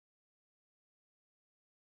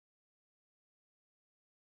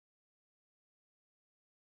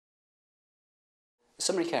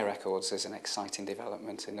Summary care records is an exciting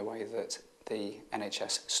development in the way that the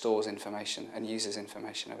NHS stores information and uses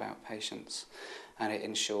information about patients, and it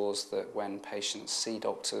ensures that when patients see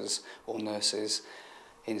doctors or nurses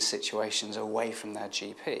in situations away from their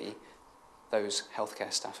GP, those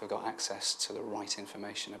healthcare staff have got access to the right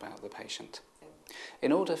information about the patient.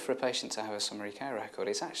 In order for a patient to have a summary care record,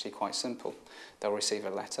 it's actually quite simple. They'll receive a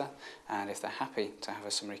letter, and if they're happy to have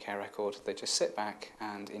a summary care record, they just sit back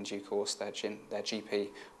and in due course their GP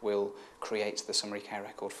will create the summary care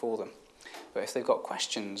record for them. But if they've got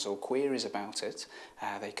questions or queries about it,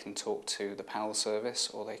 they can talk to the PAL service,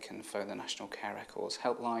 or they can phone the National Care Records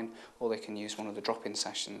helpline, or they can use one of the drop-in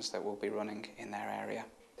sessions that will be running in their area.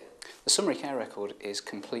 The summary care record is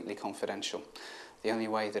completely confidential. The only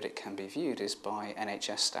way that it can be viewed is by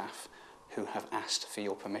NHS staff who have asked for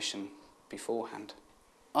your permission beforehand.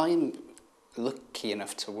 I'm lucky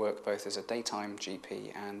enough to work both as a daytime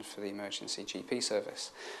GP and for the emergency GP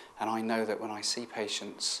service, and I know that when I see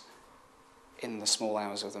patients in the small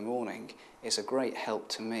hours of the morning, it's a great help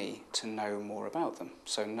to me to know more about them.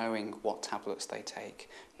 So knowing what tablets they take,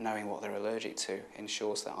 knowing what they're allergic to,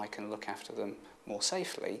 ensures that I can look after them more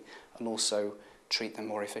safely and also treat them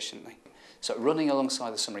more efficiently. So running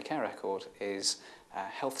alongside the summary care record is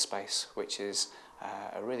Health Space, which is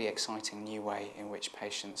a really exciting new way in which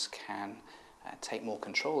patients can take more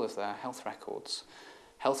control of their health records.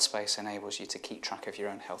 Health Space enables you to keep track of your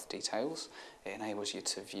own health details, it enables you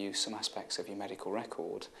to view some aspects of your medical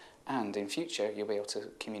record, and in future you'll be able to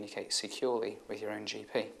communicate securely with your own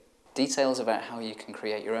GP. Details about how you can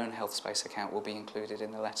create your own Health Space account will be included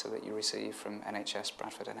in the letter that you receive from NHS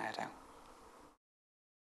Bradford and Airedale.